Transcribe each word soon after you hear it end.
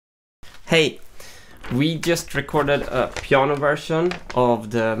Hey, we just recorded a piano version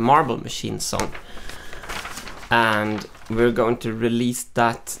of the Marble Machine song, and we're going to release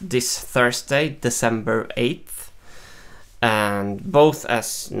that this Thursday, December 8th, and both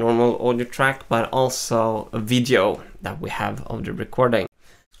as normal audio track but also a video that we have of the recording.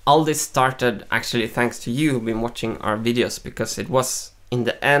 All this started actually thanks to you who've been watching our videos, because it was in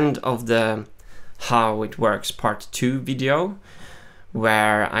the end of the How It Works Part 2 video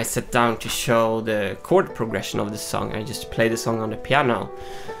where I sat down to show the chord progression of the song. I just played the song on the piano,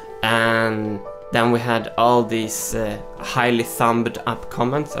 and then we had all these highly thumbed up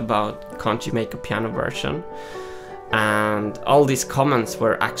comments about can't you make a piano version, and all these comments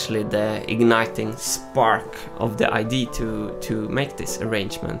were actually the igniting spark of the idea to make this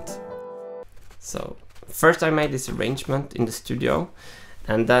arrangement. So first I made this arrangement in the studio,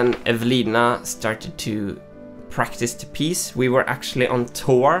 and then Evelina started to practice the piece. We were actually on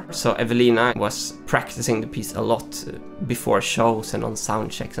tour, so Evelina was practicing the piece a lot before shows and on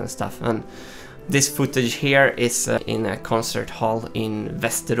sound checks and stuff. And this footage here is in a concert hall in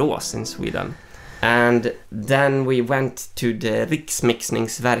Västerås in Sweden. And then we went to the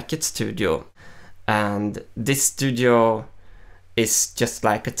Riksmixningsverket studio, and this studio is just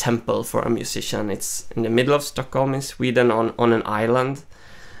like a temple for a musician. It's in the middle of Stockholm in Sweden on an island,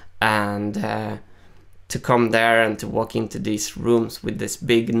 and to come there and to walk into these rooms with this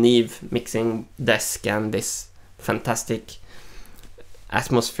big Neve mixing desk and this fantastic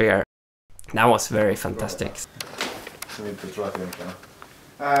atmosphere, that was very fantastic.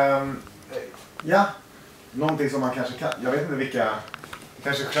 Ja, någonting som man kanske kan, jag vet inte vilka,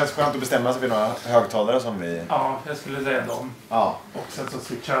 kanske känns skönt att bestämma sig för några högtalare som vi... Ja, jag skulle säga dem. Ja. Och sen så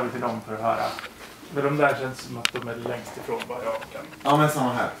switchar vi till dem för att höra. Men de där känns som att de är längst ifrån bara jag kan. Ja, men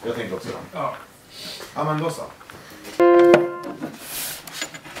samma här. Jag tänkte också dem. Ja. Ja, men då så.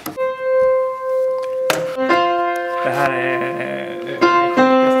 Det här är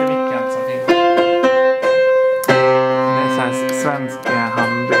sjukaste micken som finns. Det är så här svensk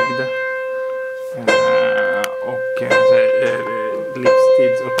handbyggd. Och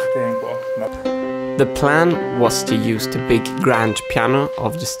livstidsuppdatering på. The plan was to use the big grand piano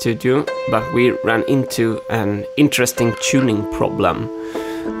of the studio, but we ran into an interesting tuning problem.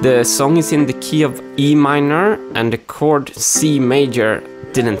 The song is in the key of E minor, and the chord C major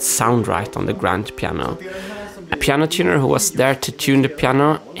didn't sound right on the grand piano. A piano tuner who was there to tune the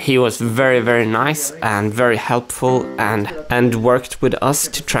piano, he was very nice and very helpful, and worked with us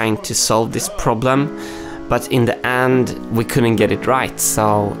to trying to solve this problem. But in the end we couldn't get it right,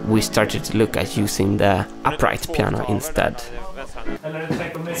 so we started to look at using the upright piano instead.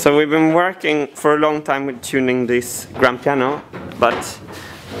 So we've been working for a long time with tuning this grand piano, but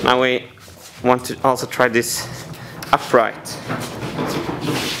now we want to also try this upright.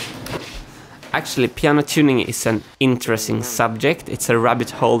 Actually, piano tuning is an interesting subject. It's a rabbit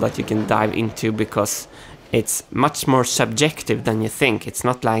hole that you can dive into because it's much more subjective than you think. It's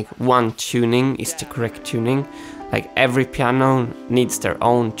not like one tuning is the correct tuning. Like every piano needs their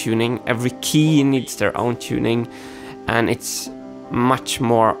own tuning, every key needs their own tuning, and it's much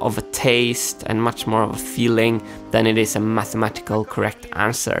more of a taste and much more of a feeling than it is a mathematical correct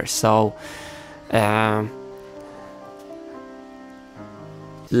answer. So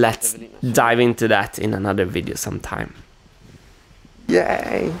let's dive into that in another video sometime.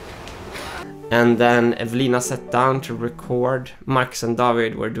 Yay! And then Evelina sat down to record. Max and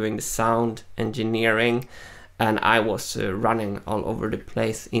David were doing the sound engineering, and I was running all over the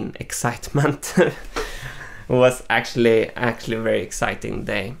place in excitement. It was actually a very exciting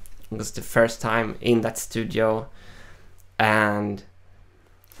day. It was the first time in that studio, and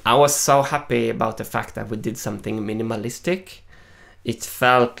I was so happy about the fact that we did something minimalistic. It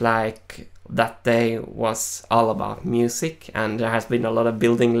felt like that day was all about music, and there has been a lot of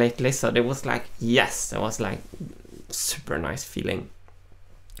building lately, so it was like, yes, it was like super nice feeling.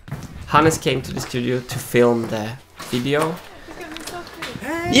 Hannes came to the studio to film the video.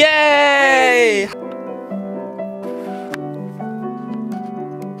 Yay!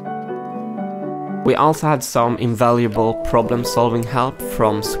 We also had some invaluable problem-solving help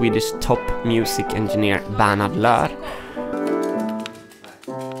from Swedish top music engineer Bernhard Löhr.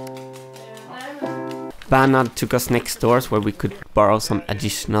 Bernhard took us next doors where we could borrow some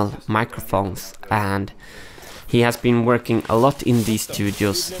additional microphones, and he has been working a lot in these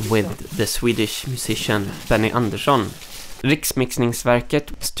studios with the Swedish musician Benny Andersson.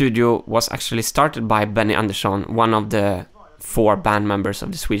 Riksmixningsverket studio was actually started by Benny Andersson, one of the 4 band members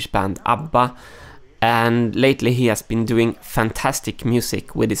of the Swedish band ABBA, And lately he has been doing fantastic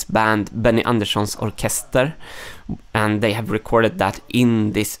music with his band Benny Anderssons Orkester, and they have recorded that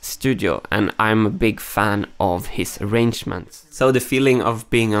in this studio, and I'm a big fan of his arrangements. So the feeling of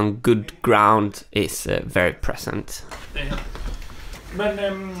being on good ground is very present.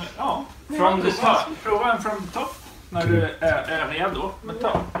 Men ja, from the top. Prova en from the top när du är redo. Men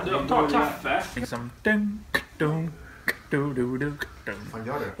ta kaffe. Liksom Vad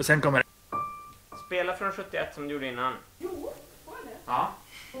gör du? och sen kommer det. Spela från 71 som du gjorde innan. Jo, var det? Ja.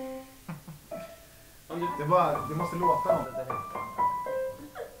 Det måste låta något.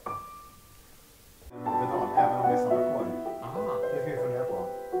 Även om det är samma ackord. Aha. Det ska vi fundera på.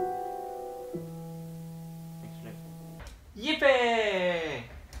 Yippee!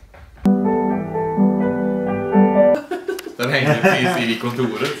 Den hänger precis i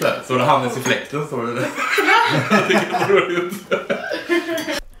kontoret så här. Så det hamnar i fläkten, står det där. Jag tycker det är roligt.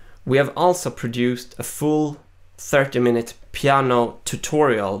 We have also produced a full 30-minute piano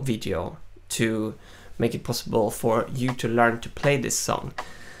tutorial video to make it possible for you to learn to play this song.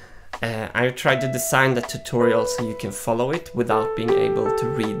 I tried to design the tutorial so you can follow it without being able to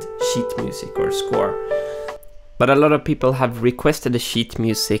read sheet music or score. But a lot of people have requested the sheet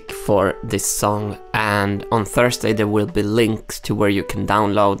music for this song, and on Thursday there will be links to where you can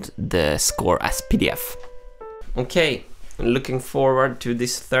download the score as PDF. Okay, looking forward to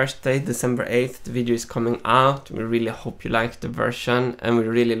this Thursday, December 8th. The video is coming out. We really hope you like the version, and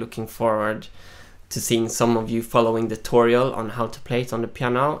we're really looking forward to seeing some of you following the tutorial on how to play it on the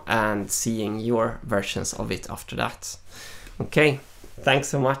piano and seeing your versions of it after that. Okay, thanks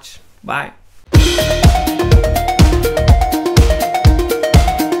so much. Bye.